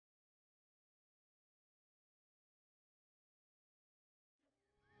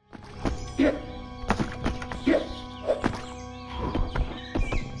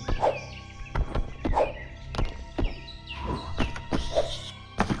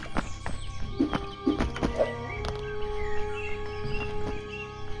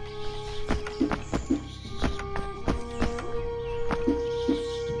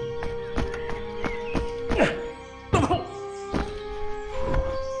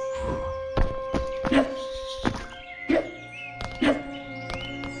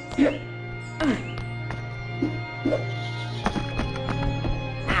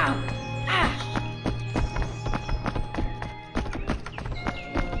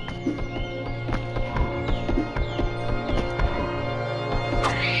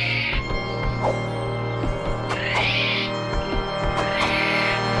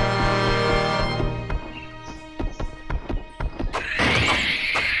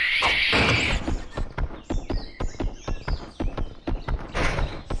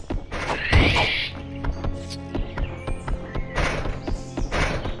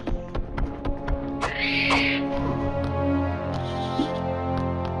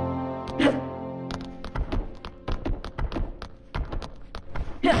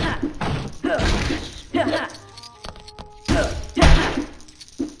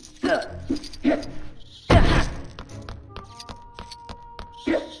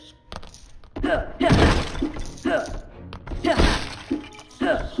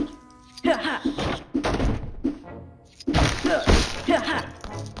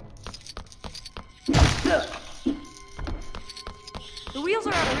The wheels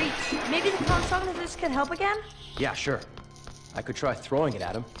are out of reach. Maybe the consonances can help again? Yeah, sure. I could try throwing it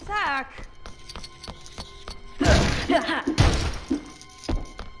at him. Zach!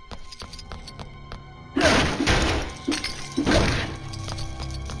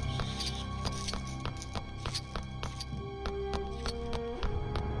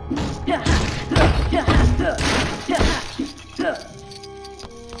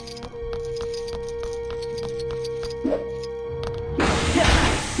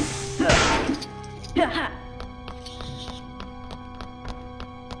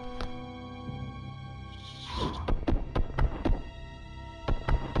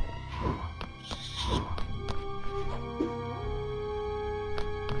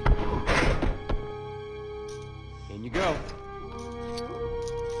 In you go.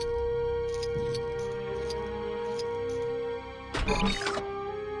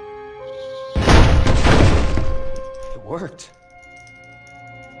 It worked.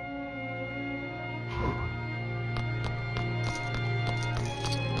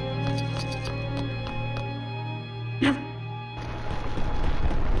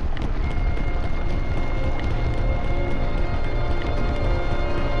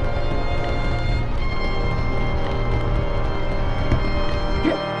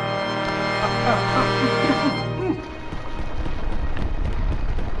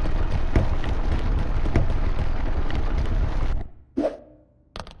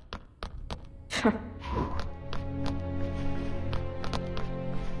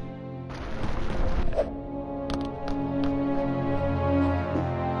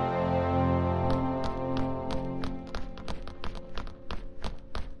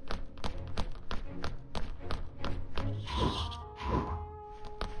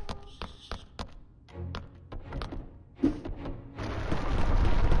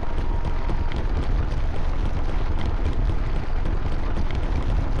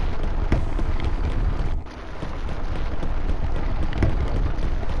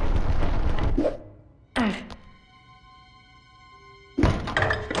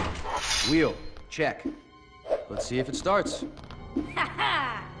 Wheel, check. Let's see if it starts. Woo!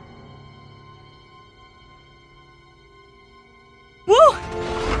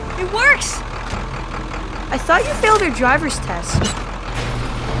 It works! I thought you failed your driver's test.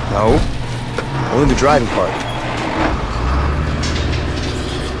 No. Only the driving part.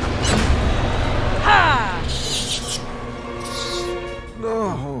 Ha!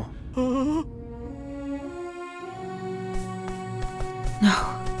 No.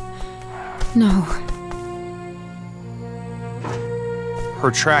 No.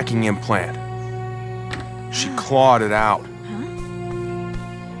 Her tracking implant. She clawed it out.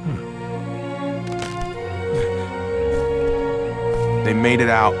 They made it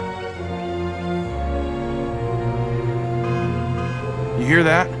out. You hear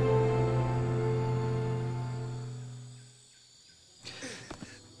that?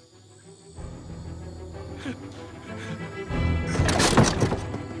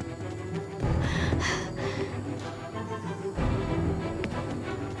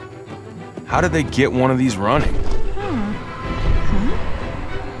 How did they get one of these running?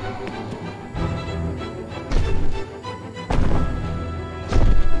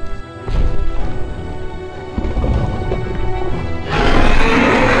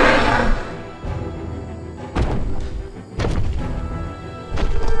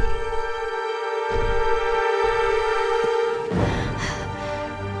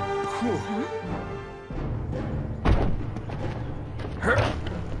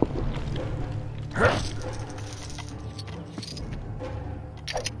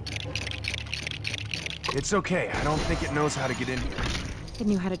 It's okay. I don't think it knows how to get in here. It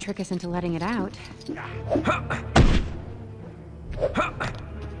knew how to trick us into letting it out.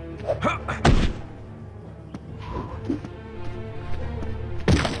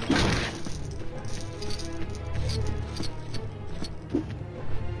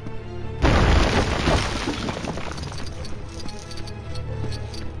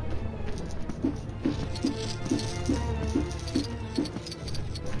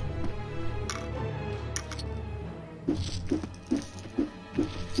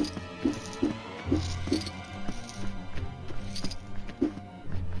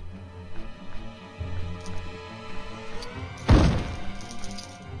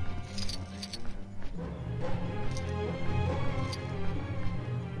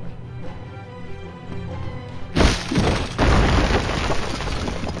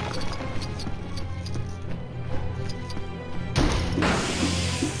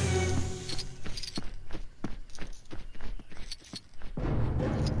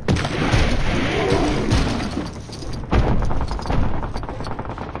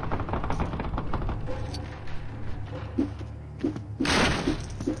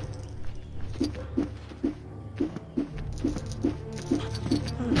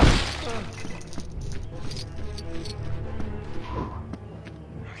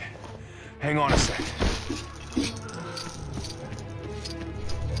 Hang on a sec.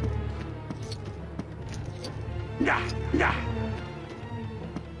 Yeah, yeah.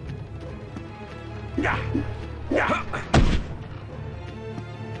 Yeah, yeah.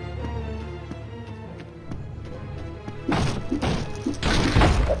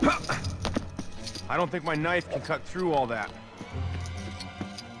 I don't think my knife can cut through all that.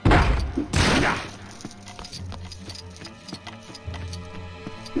 Yeah.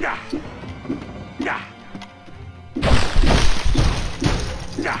 Yeah. Yeah.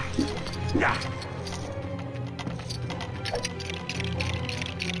 Yeah. Yeah.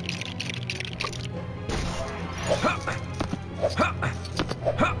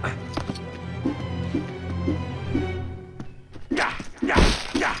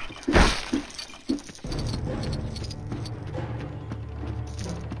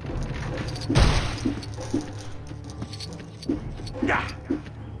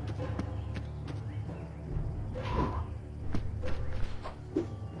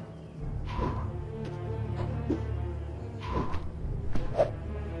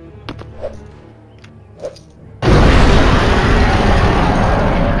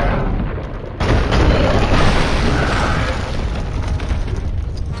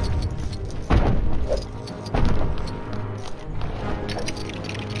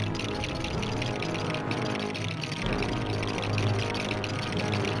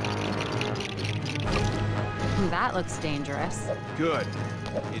 That looks dangerous. Good.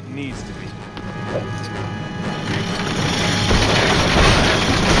 It needs to be.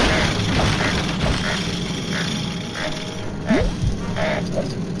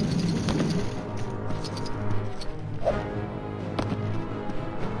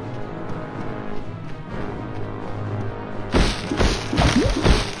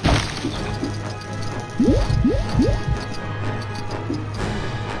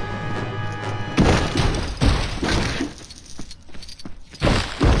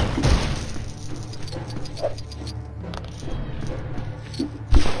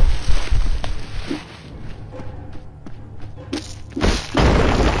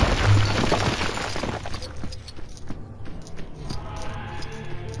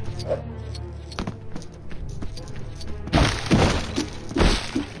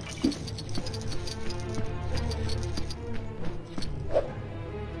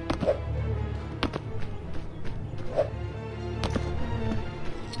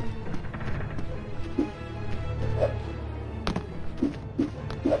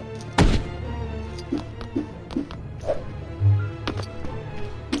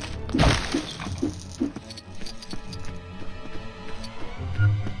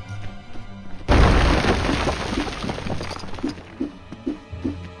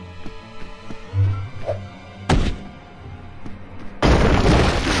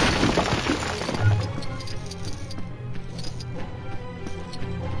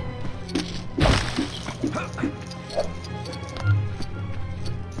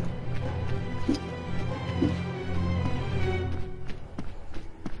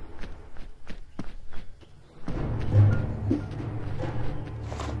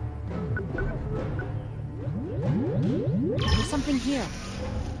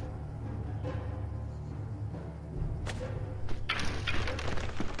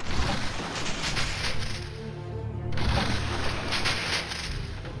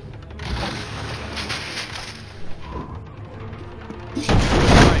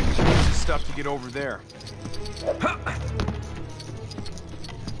 get over there.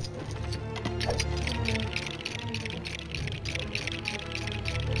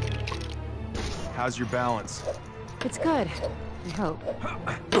 How's your balance? It's good. I hope.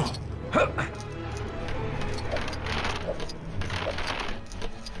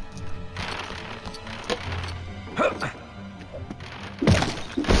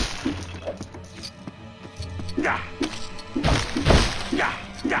 Yeah. Yeah.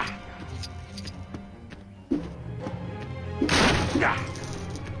 Yeah. Yeah.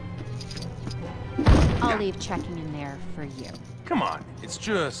 I'll leave checking in there for you. Come on, it's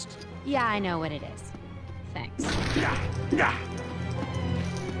just. Yeah, I know what it is. Thanks. Yeah. Yeah.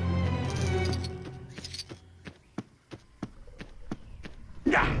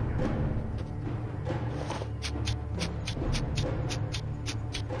 Yeah.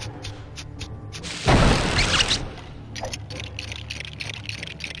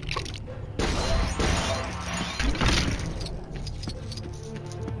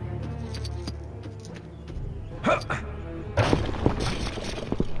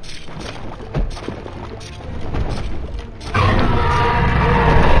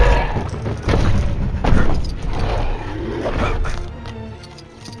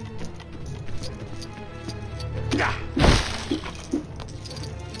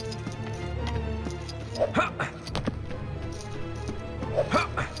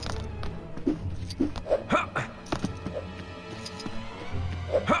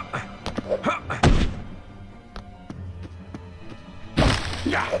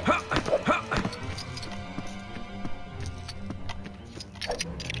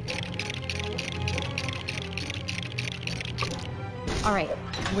 All right,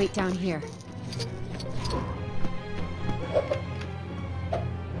 wait down here.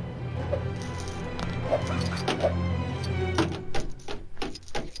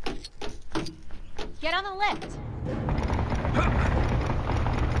 Get on the lift.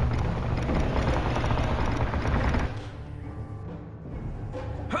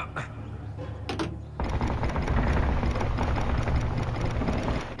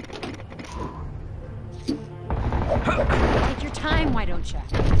 Take your time, why don't you?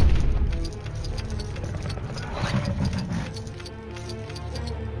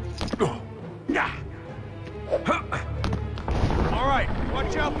 Yeah. All right,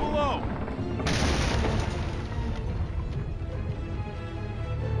 watch out below.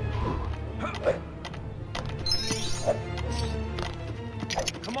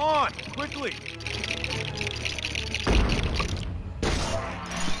 Come on, quickly.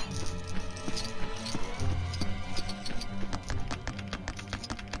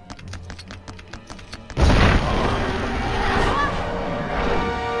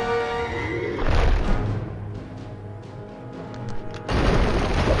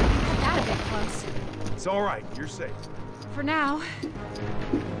 That a bit close. It's all right, you're safe. For now.